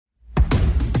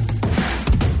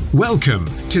Welcome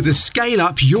to the Scale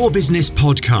Up Your Business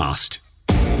podcast.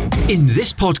 In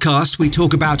this podcast, we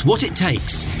talk about what it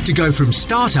takes to go from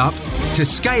startup to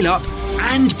scale up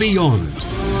and beyond.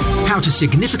 How to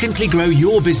significantly grow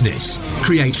your business,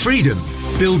 create freedom,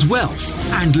 build wealth,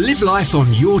 and live life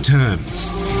on your terms.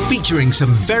 Featuring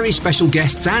some very special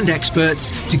guests and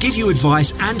experts to give you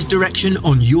advice and direction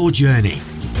on your journey.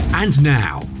 And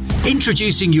now,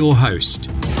 introducing your host,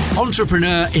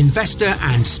 entrepreneur, investor,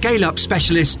 and scale-up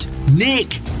specialist,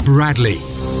 Nick Bradley.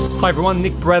 Hi everyone,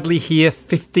 Nick Bradley here.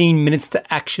 15 minutes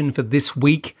to action for this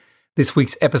week. This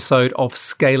week's episode of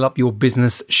Scale Up Your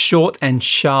Business. Short and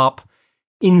sharp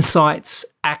insights,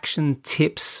 action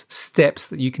tips, steps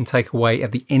that you can take away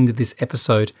at the end of this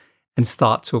episode and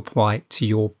start to apply to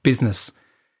your business.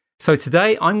 So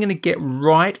today I'm going to get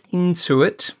right into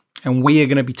it, and we are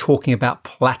going to be talking about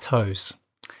plateaus.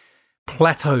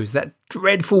 Plateaus, that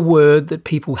dreadful word that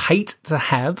people hate to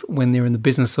have when they're in the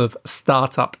business of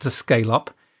startup to scale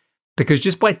up, because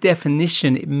just by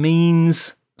definition, it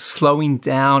means slowing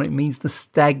down, it means the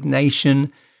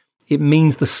stagnation, it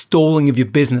means the stalling of your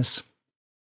business.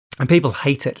 And people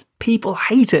hate it. People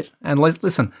hate it. And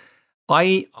listen,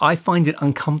 I find it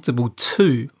uncomfortable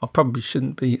too. I probably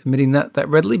shouldn't be admitting that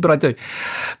readily, but I do,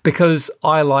 because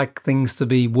I like things to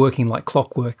be working like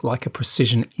clockwork, like a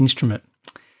precision instrument.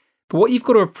 But what you've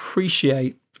got to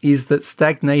appreciate is that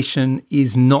stagnation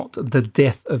is not the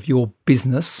death of your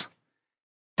business,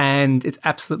 and it's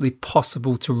absolutely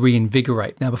possible to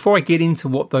reinvigorate. Now, before I get into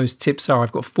what those tips are,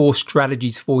 I've got 4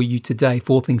 strategies for you today,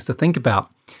 4 things to think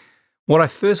about. What I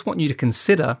first want you to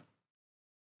consider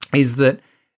is that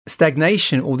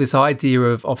stagnation, or this idea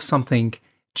of something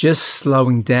just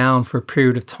slowing down for a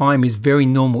period of time, is very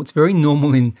normal. It's very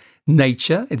normal in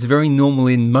nature. It's very normal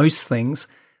in most things,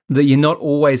 that you're not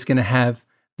always going to have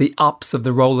the ups of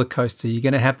the roller coaster. You're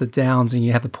going to have the downs and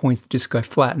you have the points that just go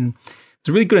flat. And it's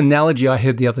a really good analogy I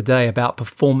heard the other day about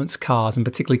performance cars, and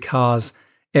particularly cars,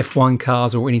 F1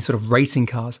 cars or any sort of racing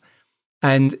cars.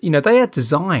 And, they are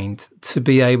designed to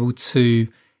be able to,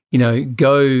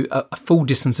 go a full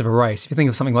distance of a race. If you think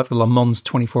of something like the Le Mans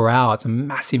 24 Hour, it's a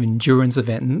massive endurance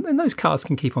event, and those cars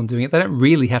can keep on doing it. They don't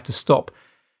really have to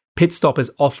pit stop as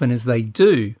often as they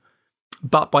do.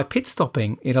 But by pit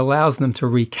stopping, it allows them to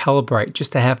recalibrate,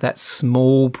 just to have that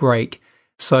small break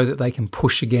so that they can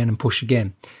push again and push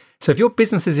again. So if your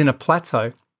business is in a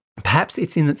plateau, perhaps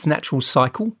it's in its natural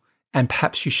cycle, and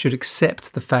perhaps you should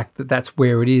accept the fact that that's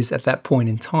where it is at that point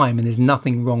in time, and there's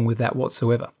nothing wrong with that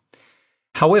whatsoever.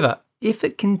 However, if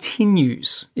it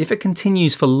continues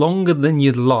for longer than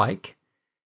you'd like,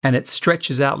 and it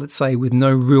stretches out, let's say, with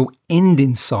no real end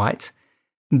in sight,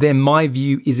 then my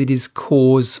view is it is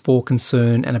cause for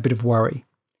concern and a bit of worry.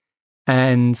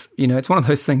 And, it's one of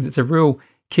those things, it's a real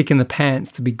kick in the pants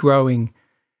to be growing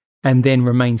and then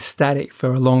remain static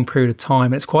for a long period of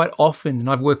time. And it's quite often, and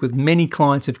I've worked with many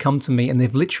clients who've come to me and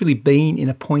they've literally been in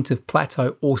a point of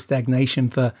plateau or stagnation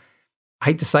for, I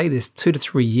hate to say this, 2 to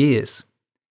 3 years.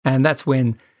 And that's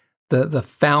when the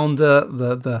founder,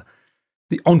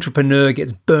 the entrepreneur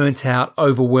gets burnt out,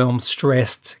 overwhelmed,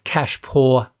 stressed, cash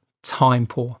poor, time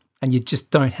poor, and you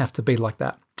just don't have to be like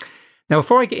that. Now,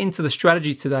 before I get into the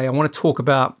strategy today, I want to talk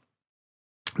about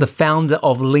the founder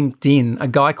of LinkedIn, a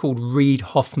guy called Reid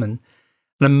Hoffman,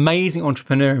 an amazing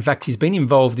entrepreneur. In fact, he's been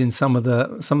involved in some of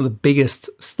the biggest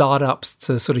startups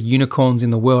to sort of unicorns in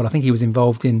the world. I think he was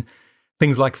involved in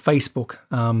things like Facebook.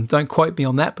 Don't quote me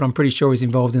on that, but I'm pretty sure he's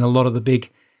involved in a lot of the big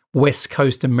West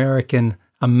Coast American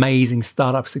amazing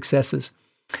startup successes.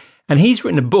 And he's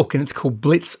written a book, and it's called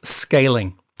Blitz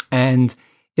Scaling. And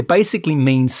it basically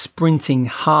means sprinting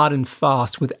hard and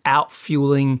fast without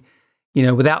fueling,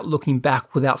 without looking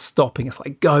back, without stopping. It's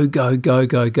like go, go, go,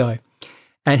 go, go.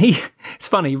 And it's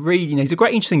funny, Reid, he's a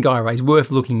great, interesting guy, right? He's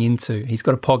worth looking into. He's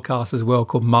got a podcast as well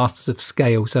called Masters of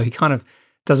Scale. So he kind of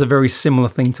does a very similar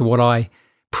thing to what I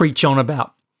preach on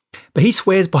about. But he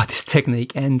swears by this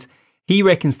technique, and he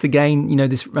reckons to gain,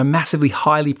 this massively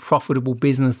highly profitable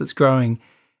business that's growing.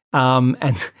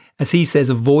 And as he says,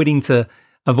 avoiding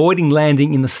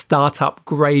landing in the startup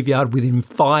graveyard within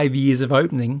 5 years of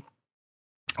opening,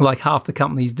 like half the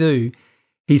companies do,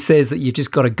 he says that you've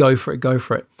just got to go for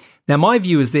it. Now, my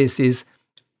view is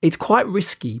it's quite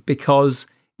risky, because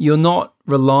you're not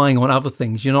relying on other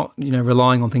things. You're not,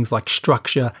 relying on things like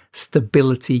structure,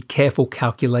 stability, careful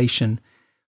calculation,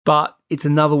 but it's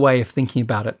another way of thinking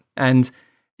about it. And,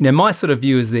 my sort of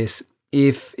view is this: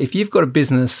 if you've got a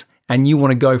business and you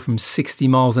want to go from 60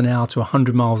 miles an hour to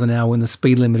 100 miles an hour when the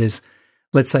speed limit is,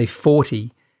 let's say,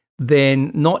 40,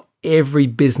 then not every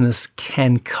business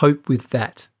can cope with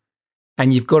that.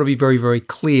 And you've got to be very, very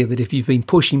clear that if you've been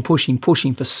pushing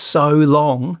for so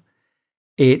long,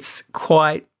 it's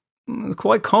quite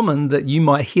common that you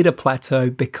might hit a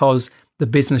plateau because the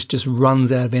business just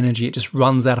runs out of energy. It just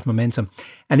runs out of momentum.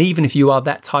 And even if you are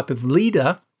that type of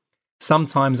leader,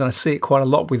 sometimes, and I see it quite a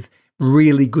lot with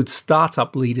really good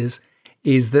startup leaders,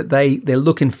 is that they're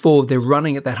looking forward, they're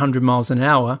running at that 100 miles an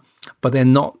hour, but they're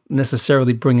not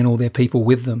necessarily bringing all their people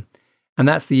with them. And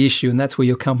that's the issue, and that's where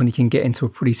your company can get into a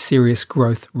pretty serious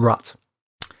growth rut.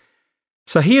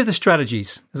 So here are the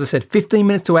strategies. As I said, 15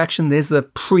 minutes to action. There's the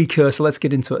precursor. Let's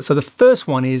get into it. So the first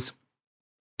one is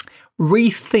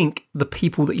rethink the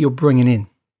people that you're bringing in.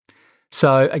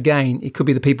 So again, it could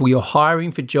be the people you're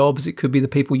hiring for jobs. It could be the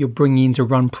people you're bringing in to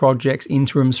run projects,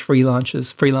 interims,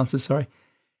 freelancers.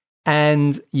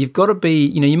 And you've got to be,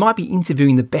 you might be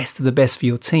interviewing the best of the best for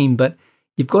your team, but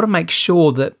you've got to make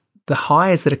sure that the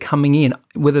hires that are coming in,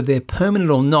 whether they're permanent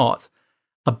or not,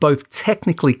 are both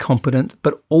technically competent,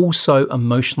 but also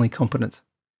emotionally competent.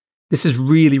 This is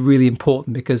really, really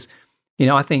important because,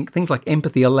 I think things like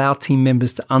empathy allow team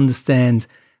members to understand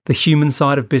the human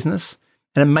side of business,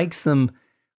 and it makes them,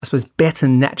 I suppose, better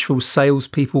natural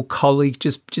salespeople, colleagues,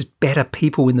 just better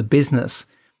people in the business.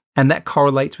 And that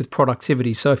correlates with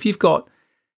productivity. So if you've got,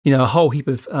 a whole heap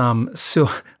of,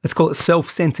 let's call it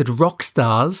self-centered rock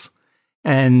stars,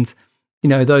 and,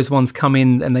 those ones come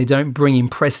in and they don't bring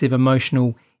impressive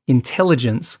emotional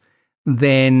intelligence,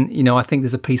 then, I think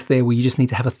there's a piece there where you just need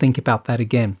to have a think about that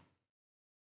again.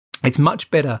 It's much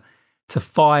better to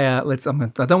fire, I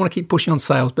don't want to keep pushing on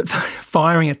sales, but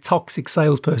firing a toxic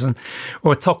salesperson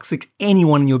or a toxic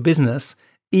anyone in your business,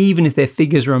 even if their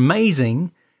figures are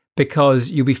amazing, because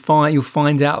you'll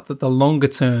find out that the longer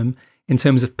term, in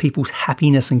terms of people's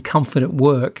happiness and comfort at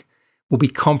work, will be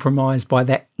compromised by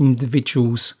that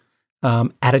individual's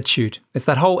attitude. It's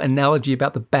that whole analogy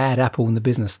about the bad apple in the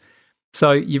business.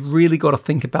 So you've really got to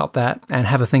think about that and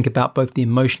have a think about both the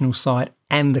emotional side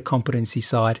and the competency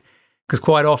side. Because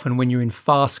quite often when you're in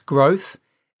fast growth,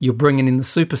 you're bringing in the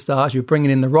superstars, you're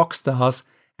bringing in the rock stars,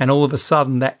 and all of a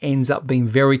sudden that ends up being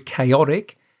very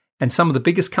chaotic. And some of the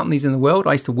biggest companies in the world,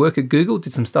 I used to work at Google,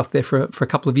 did some stuff there for a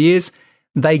couple of years,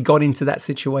 they got into that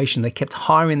situation. They kept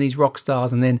hiring these rock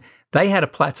stars, and then they had a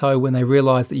plateau when they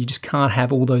realized that you just can't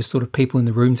have all those sort of people in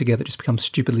the room together. It just becomes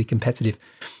stupidly competitive.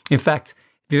 In fact,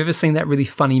 if you've ever seen that really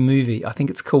funny movie, I think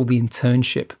it's called The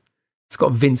Internship. It's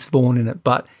got Vince Vaughn in it,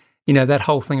 but that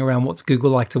whole thing around what's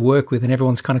Google like to work with, and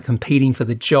everyone's kind of competing for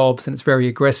the jobs, and it's very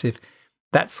aggressive.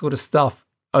 That sort of stuff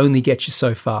only gets you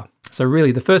so far. So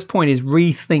really, the first point is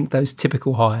rethink those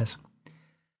typical hires.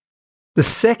 The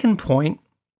second point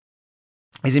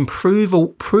is improve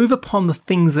upon the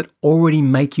things that already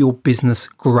make your business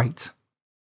great.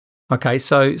 Okay,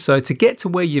 so to get to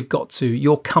where you've got to,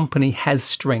 your company has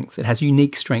strengths. It has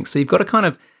unique strengths. So you've got to kind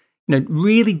of,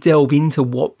 really delve into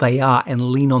what they are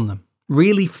and lean on them.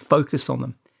 Really focus on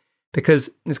them. Because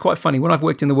it's quite funny, when I've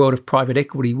worked in the world of private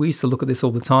equity, we used to look at this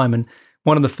all the time. And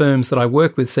one of the firms that I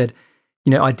work with said,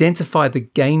 identify the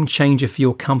game changer for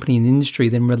your company and industry,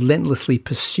 then relentlessly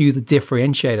pursue the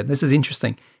differentiator. This is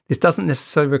interesting. This doesn't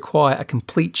necessarily require a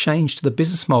complete change to the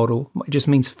business model. It just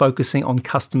means focusing on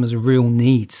customers' real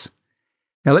needs.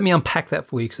 Now, let me unpack that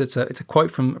for you, because it's a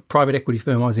quote from a private equity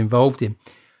firm I was involved in.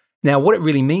 Now, what it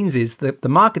really means is that the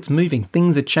market's moving,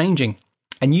 things are changing,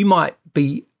 and you might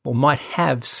be or might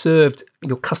have served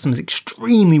your customers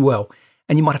extremely well,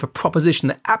 and you might have a proposition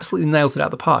that absolutely nails it out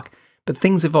of the park. But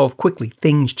things evolve quickly,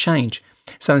 things change.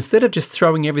 So instead of just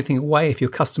throwing everything away if your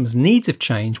customers' needs have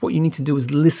changed, what you need to do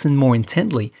is listen more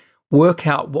intently, work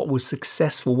out what was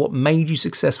successful, what made you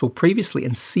successful previously,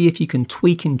 and see if you can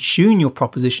tweak and tune your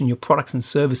proposition, your products and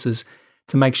services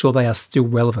to make sure they are still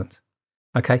relevant.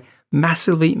 Okay,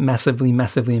 massively, massively,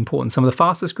 massively important. Some of the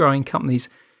fastest growing companies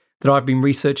that I've been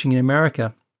researching in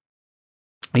America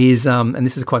is, and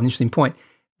this is quite an interesting point,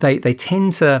 they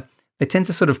tend to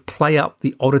sort of play up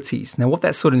the oddities. Now, what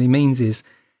that sort of means is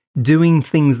doing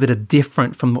things that are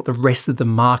different from what the rest of the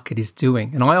market is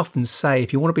doing. And I often say,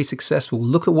 if you want to be successful,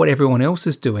 look at what everyone else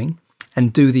is doing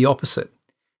and do the opposite.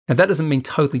 Now, that doesn't mean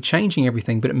totally changing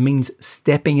everything, but it means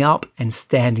stepping up and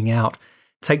standing out.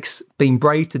 It takes being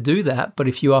brave to do that, but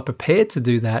if you are prepared to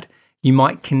do that, you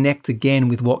might connect again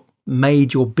with what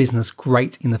made your business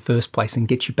great in the first place and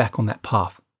get you back on that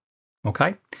path.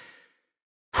 Okay?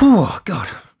 Whew, God.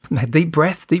 Deep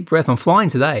breath. I'm flying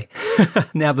today.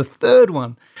 Now, the third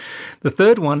one,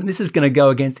 and this is going to go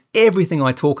against everything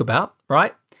I talk about,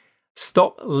 right?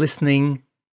 Stop listening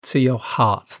to your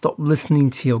heart. Stop listening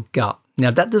to your gut.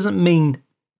 Now, that doesn't mean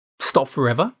stop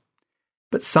forever,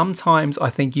 But sometimes I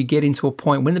think you get into a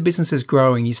point when the business is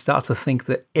growing, you start to think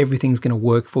that everything's going to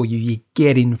work for you. You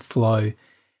get in flow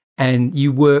and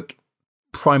you work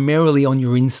primarily on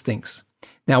your instincts.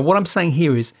 Now, what I'm saying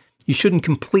here is you shouldn't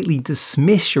completely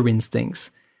dismiss your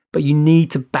instincts, but you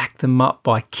need to back them up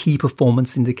by key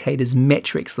performance indicators,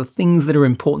 metrics, the things that are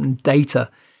important, data.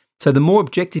 So the more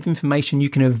objective information you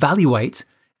can evaluate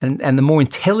and the more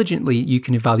intelligently you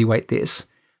can evaluate this,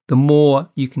 the more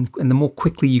you can, and the more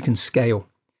quickly you can scale.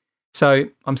 So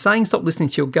I'm saying stop listening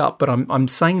to your gut, but I'm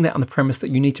saying that on the premise that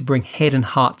you need to bring head and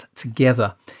heart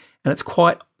together. And it's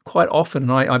quite often,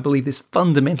 and I believe this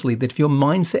fundamentally, that if your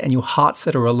mindset and your heart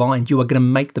set are aligned, you are going to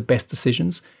make the best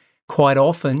decisions. Quite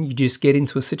often, you just get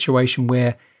into a situation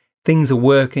where things are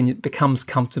working, it becomes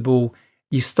comfortable,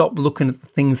 you stop looking at the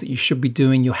things that you should be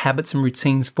doing, your habits and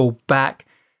routines fall back.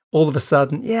 All of a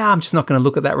sudden, I'm just not going to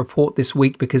look at that report this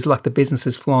week because the business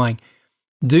is flying.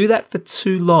 Do that for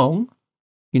too long,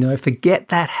 forget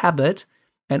that habit,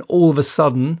 and all of a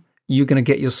sudden, you're going to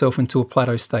get yourself into a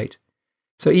plateau state.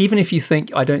 So even if you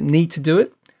think, I don't need to do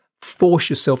it, force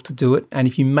yourself to do it. And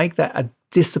if you make that a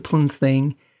disciplined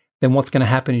thing, then what's going to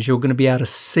happen is you're going to be able to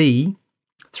see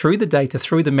through the data,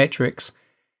 through the metrics,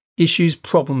 issues,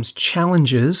 problems,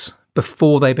 challenges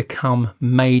before they become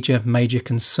major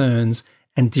concerns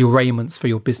and derailments for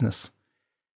your business.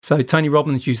 So Tony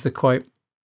Robbins used the quote.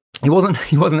 He wasn't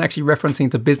actually referencing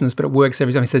it to business, but it works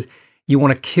every time. He says, you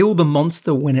want to kill the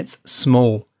monster when it's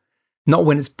small, not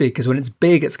when it's big, because when it's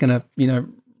big, it's going to,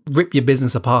 rip your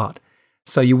business apart.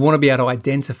 So you want to be able to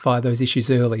identify those issues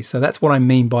early. So that's what I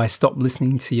mean by stop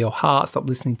listening to your heart, stop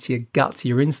listening to your gut, to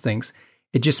your instincts.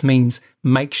 It just means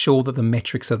make sure that the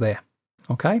metrics are there,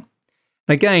 okay?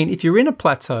 And again, if you're in a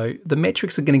plateau, the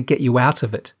metrics are going to get you out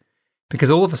of it. Because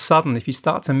all of a sudden, if you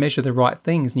start to measure the right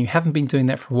things and you haven't been doing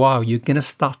that for a while, you're going to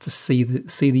start to see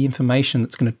the information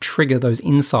that's going to trigger those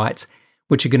insights,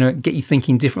 which are going to get you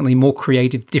thinking differently, more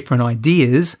creative, different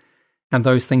ideas. And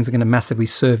those things are going to massively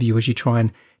serve you as you try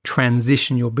and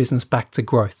transition your business back to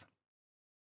growth.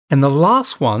 And the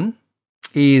last one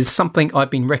is something I've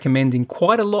been recommending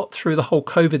quite a lot through the whole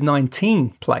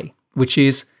COVID-19 play, which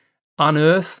is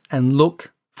unearth and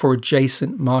look for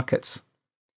adjacent markets.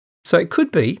 So it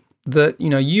could be that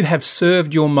you have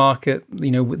served your market,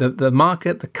 the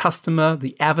market, the customer,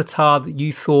 the avatar that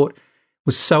you thought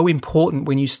was so important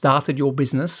when you started your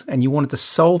business, and you wanted to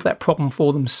solve that problem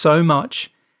for them so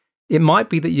much. It might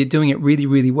be that you're doing it really,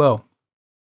 really well,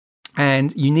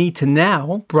 and you need to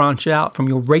now branch out from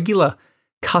your regular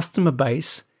customer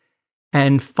base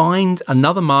and find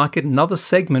another market, another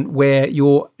segment where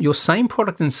your same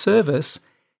product and service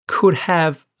could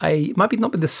have might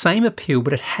not be the same appeal,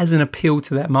 but it has an appeal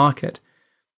to that market.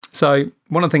 So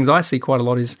one of the things I see quite a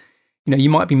lot is,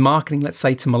 you might be marketing, let's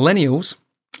say, to millennials,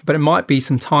 but it might be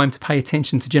some time to pay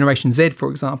attention to Generation Z, for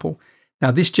example.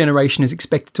 Now, this generation is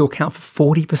expected to account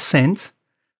for 40%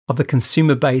 of the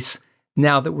consumer base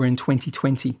now that we're in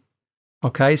 2020.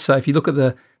 Okay, so if you look at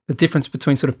the difference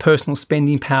between sort of personal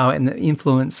spending power and the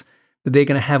influence that they're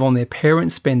going to have on their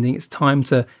parents' spending, it's time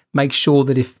to make sure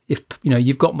that if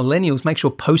you've got millennials, make sure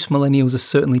post-millennials are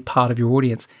certainly part of your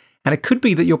audience. And it could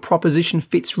be that your proposition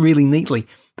fits really neatly.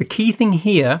 The key thing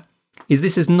here is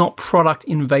this is not product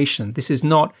innovation. This is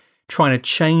not trying to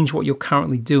change what you're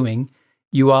currently doing.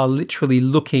 You are literally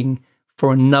looking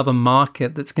for another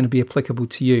market that's going to be applicable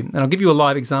to you. And I'll give you a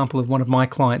live example of one of my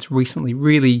clients recently.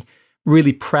 Really,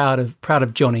 really proud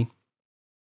of Johnny.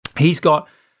 He's got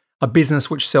a business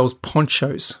which sells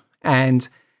ponchos, and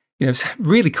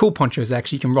really cool ponchos.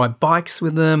 Actually, you can ride bikes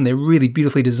with them. They're really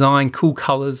beautifully designed, cool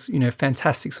colors,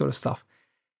 fantastic sort of stuff.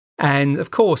 And of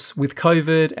course, with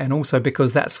COVID, and also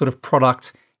because that sort of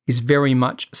product is very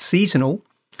much seasonal,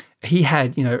 he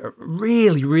had a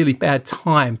really, really bad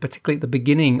time, particularly at the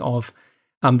beginning of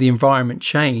the environment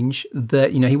change.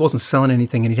 That he wasn't selling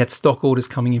anything, and he had stock orders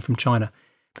coming in from China.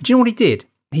 But you know what he did?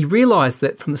 He realized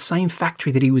that from the same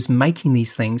factory that he was making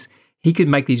these things, he could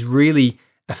make these really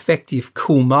effective,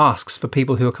 cool masks for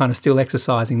people who are kind of still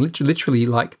exercising, literally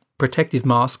like protective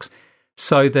masks,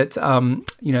 so that,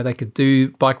 they could do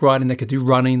bike riding, they could do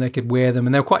running, they could wear them.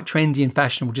 And they were quite trendy and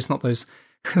fashionable, just not those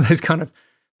kind of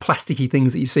plasticky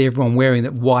things that you see everyone wearing,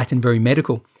 that white and very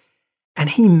medical. And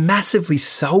he massively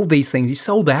sold these things. He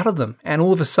sold out of them. And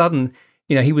all of a sudden,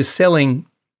 he was selling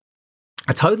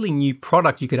a totally new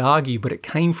product, you could argue, but it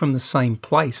came from the same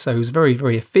place. So he was very,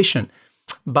 very efficient.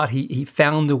 But he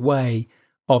found a way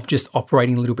of just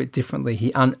operating a little bit differently.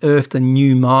 He unearthed a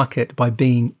new market by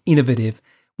being innovative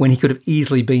when he could have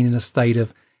easily been in a state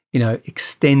of,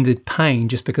 extended pain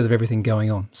just because of everything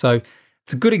going on. So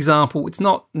it's a good example. It's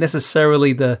not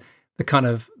necessarily the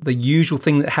the usual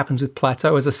thing that happens with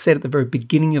plateau. As I said at the very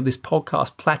beginning of this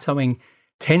podcast, plateauing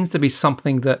tends to be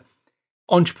something that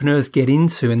entrepreneurs get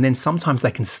into, and then sometimes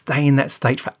they can stay in that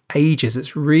state for ages.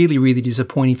 It's really, really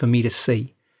disappointing for me to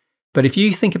see. But if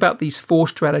you think about these 4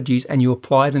 strategies and you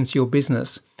apply them to your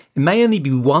business, it may only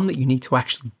be one that you need to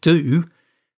actually do,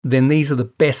 then these are the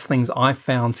best things I've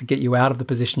found to get you out of the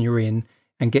position you're in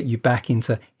and get you back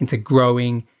into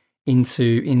growing,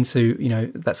 into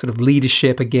that sort of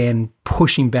leadership again,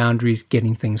 pushing boundaries,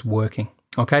 getting things working.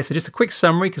 Okay, so just a quick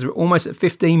summary because we're almost at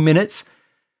 15 minutes.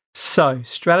 So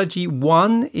strategy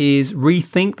 1 is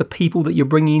rethink the people that you're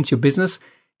bringing into your business.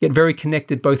 Get very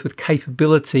connected both with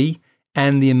capability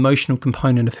and the emotional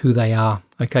component of who they are.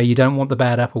 Okay, you don't want the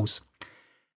bad apples.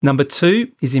 Number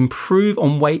 2 is improve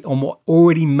on what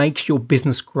already makes your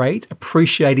business great,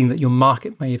 appreciating that your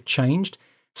market may have changed.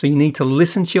 So you need to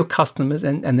listen to your customers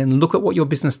and then look at what your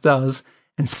business does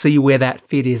and see where that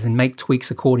fit is and make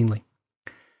tweaks accordingly.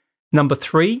 Number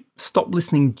 3, stop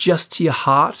listening just to your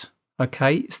heart.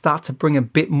 Okay, start to bring a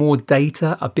bit more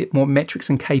data, a bit more metrics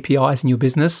and KPIs in your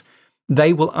business.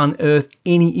 They will unearth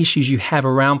any issues you have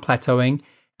around plateauing.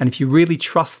 And if you really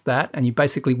trust that and you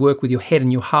basically work with your head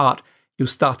and your heart, you'll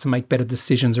start to make better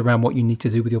decisions around what you need to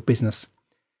do with your business.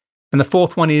 And the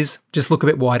 4th one is just look a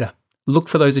bit wider. Look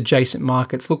for those adjacent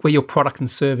markets. Look where your product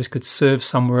and service could serve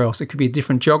somewhere else. It could be a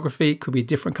different geography. It could be a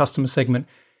different customer segment.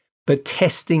 But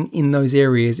testing in those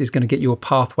areas is going to get you a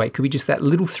pathway. It could be just that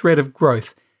little thread of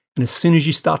growth. And as soon as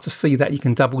you start to see that, you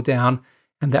can double down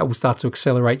and that will start to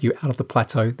accelerate you out of the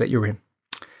plateau that you're in.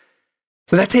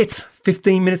 So that's it.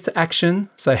 15 minutes to action.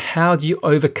 So how do you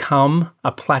overcome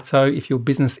a plateau if your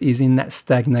business is in that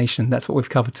stagnation? That's what we've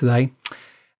covered today.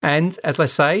 And as I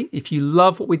say, if you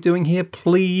love what we're doing here,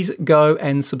 please go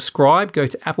and subscribe. Go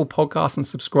to Apple Podcasts and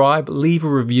subscribe. Leave a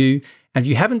review. And if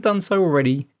you haven't done so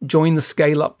already, join the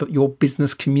Scale Up Your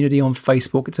Business community on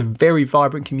Facebook. It's a very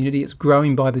vibrant community. It's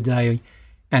growing by the day.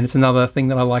 And it's another thing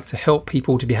that I like to help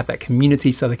people to have that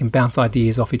community so they can bounce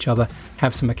ideas off each other,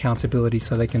 have some accountability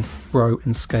so they can grow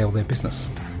and scale their business.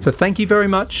 So thank you very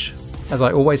much. As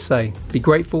I always say, be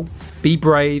grateful, be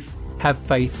brave, have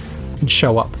faith, and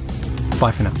show up.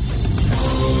 Bye for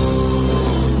now.